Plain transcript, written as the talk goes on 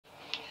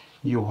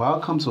You're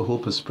welcome to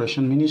Hope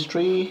Expression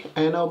Ministry,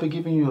 and I'll be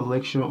giving you a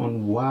lecture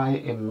on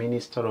why a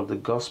minister of the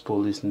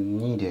gospel is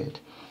needed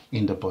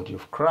in the body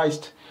of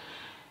Christ.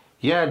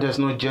 Yeah, there's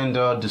no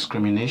gender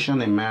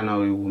discrimination. A man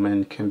or a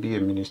woman can be a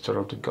minister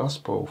of the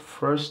gospel.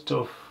 First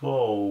of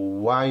all,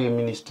 why a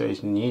minister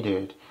is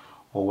needed,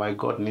 or why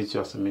God needs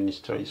you as a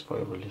minister, is for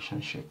a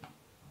relationship.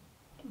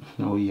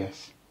 Oh,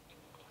 yes.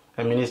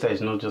 A minister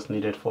is not just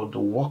needed for the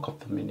work of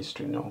the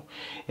ministry, no.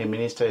 A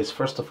minister is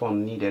first of all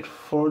needed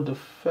for the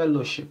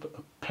fellowship,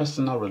 a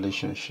personal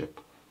relationship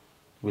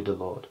with the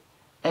Lord.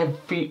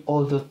 Every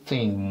other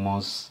thing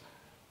must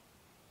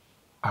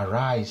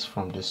arise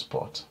from this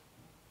spot.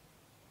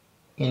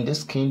 In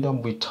this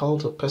kingdom,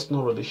 without a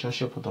personal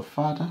relationship with the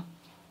Father,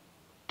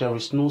 there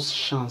is no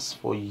chance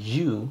for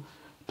you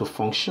to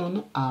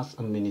function as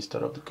a minister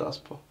of the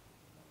gospel.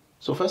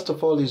 So first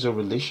of all is a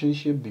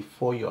relationship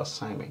before your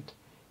assignment.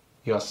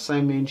 Your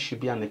assignment should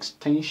be an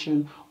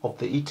extension of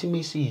the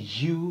intimacy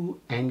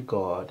you and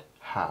God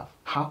have.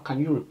 How can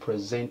you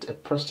represent a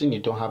person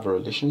you don't have a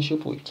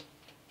relationship with?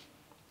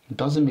 It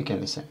doesn't make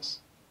any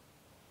sense.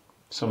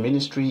 So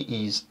ministry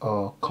is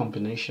a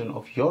combination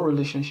of your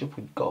relationship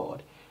with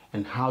God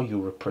and how you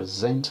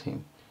represent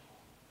Him.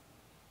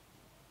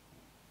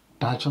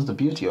 That's just the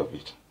beauty of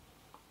it.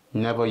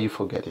 Never you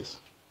forget it.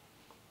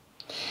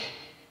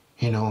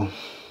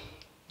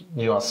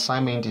 Your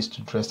assignment is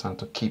to dress and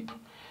to keep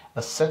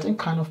a certain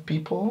kind of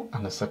people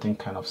and a certain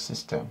kind of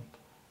system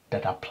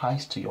that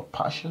applies to your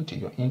passion, to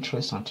your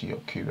interest, and to your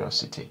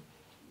curiosity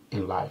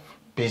in life,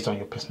 based on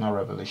your personal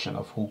revelation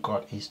of who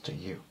God is to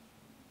you.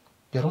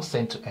 You're not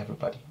sent to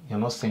everybody. You're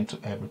not sent to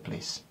every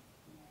place.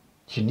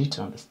 You need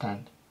to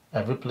understand,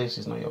 every place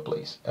is not your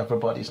place.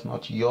 Everybody is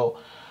not your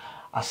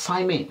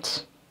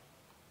assignment.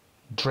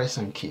 Dress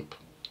and keep.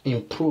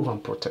 Improve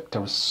and protect.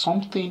 There is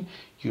something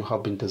you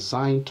have been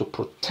designed to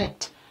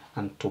protect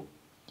and to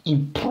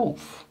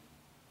improve.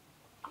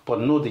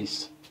 But know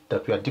this,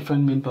 that we are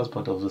different members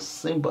but of the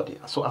same body.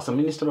 So as a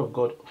minister of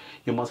God,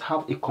 you must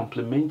have a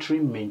complementary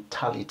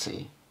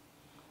mentality.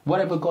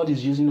 Whatever God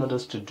is using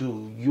others to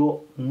do, your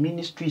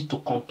ministry is to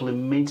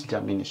complement their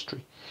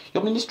ministry.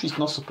 Your ministry is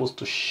not supposed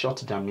to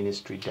shut their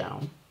ministry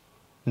down.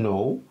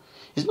 No,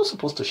 it's not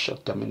supposed to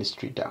shut their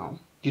ministry down.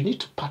 You need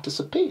to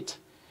participate.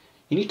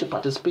 You need to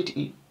participate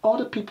in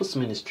other people's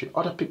ministry.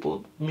 Other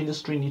people's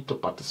ministry need to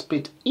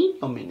participate in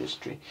your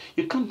ministry.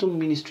 You can't do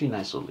ministry in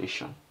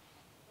isolation.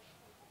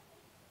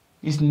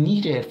 Is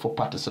needed for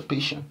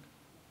participation.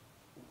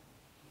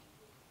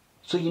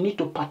 So you need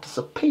to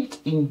participate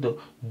in the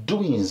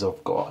doings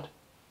of God.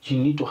 You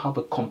need to have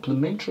a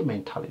complementary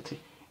mentality.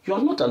 You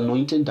are not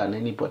anointed than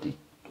anybody.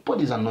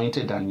 Nobody is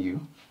anointed than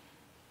you.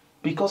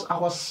 Because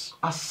our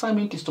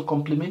assignment is to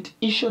complement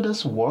each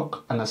other's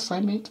work and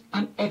assignment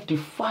and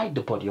edify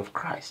the body of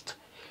Christ.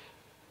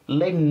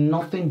 Let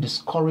nothing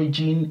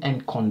discouraging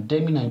and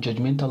condemning and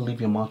judgmental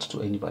leave your mouth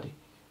to anybody.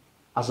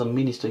 As a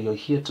minister, you're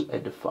here to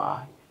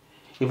edify.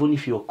 Even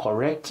if you're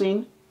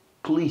correcting,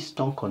 please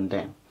don't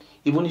condemn.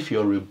 Even if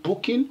you're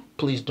rebuking,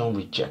 please don't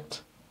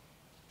reject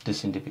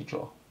this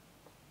individual.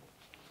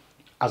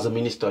 As a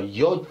minister,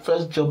 your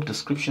first job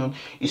description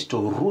is to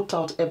root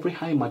out every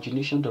high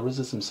imagination that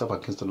raises himself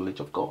against the knowledge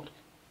of God.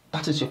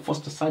 That is your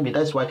first assignment.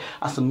 That's why,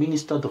 as a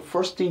minister, the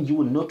first thing you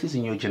will notice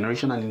in your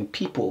generation and in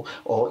people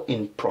or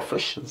in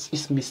professions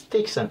is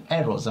mistakes and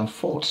errors and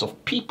faults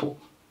of people.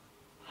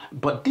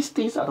 But these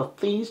things are the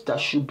things that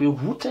should be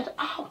rooted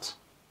out.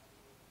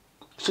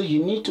 So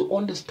you need to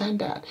understand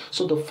that.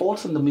 So the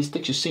faults and the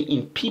mistakes you see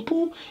in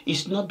people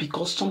is not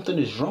because something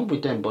is wrong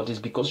with them, but it's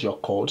because you're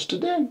called to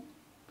them.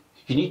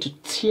 You need to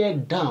tear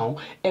down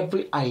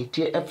every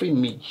idea, every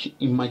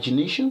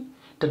imagination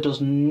that does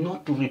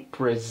not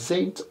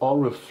represent or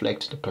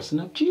reflect the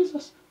person of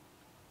Jesus.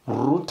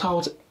 Root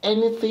out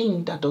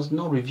anything that does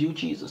not reveal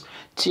Jesus.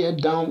 Tear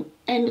down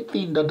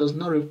anything that does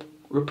not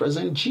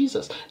represent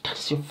Jesus. That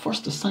is your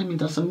first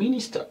assignment as a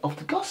minister of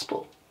the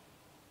gospel.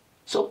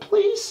 So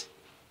please,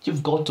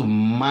 you've got to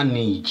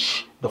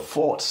manage the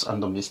faults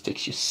and the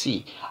mistakes you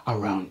see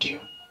around you.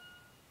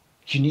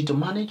 You need to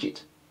manage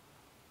it.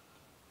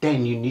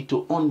 Then you need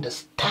to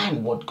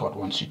understand what God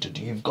wants you to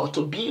do. You've got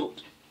to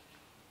build.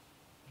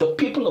 The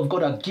people of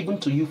God are given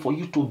to you for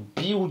you to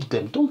build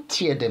them. Don't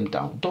tear them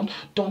down.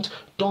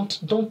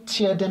 Don't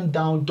tear them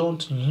down.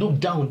 Don't look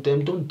down on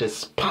them. Don't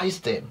despise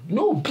them.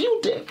 No,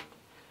 build them.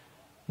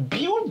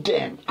 Build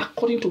them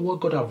according to what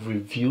God has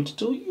revealed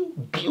to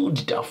you. Build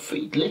their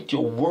faith. Let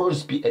your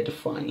words be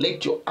edifying.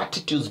 Let your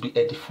attitudes be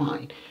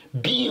edifying.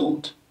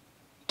 Build.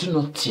 Do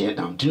not tear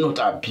down. Do not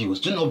abuse.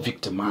 Do not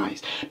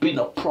victimize. Being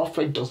a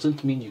prophet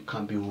doesn't mean you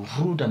can be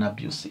rude and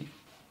abusive.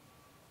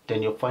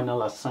 Then your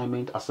final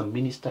assignment as a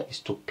minister is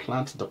to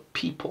plant the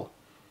people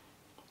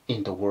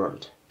in the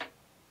world.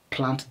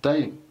 Plant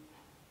them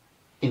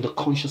in the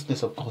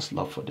consciousness of God's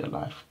love for their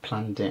life.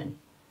 Plant them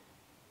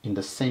in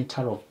the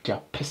center of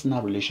their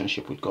personal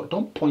relationship with God.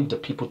 Don't point the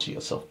people to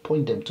yourself.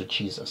 Point them to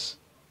Jesus.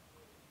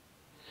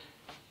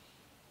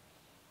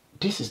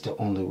 This is the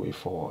only way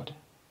forward,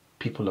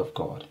 people of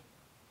God.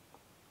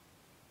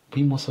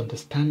 We must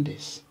understand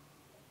this.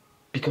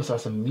 Because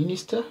as a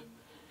minister,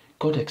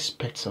 God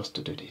expects us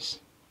to do this.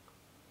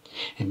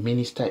 A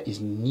minister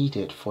is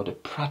needed for the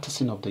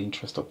practicing of the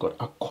interest of God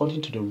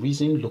according to the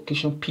reason,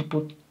 location,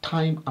 people,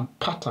 time, and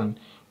pattern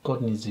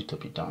God needs it to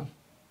be done.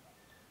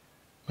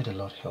 May the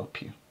Lord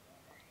help you.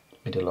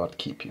 May the Lord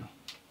keep you.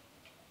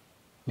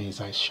 May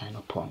His eyes shine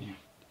upon you.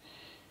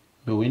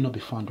 May we not be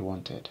found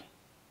wanted.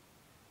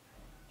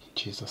 In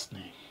Jesus'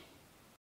 name.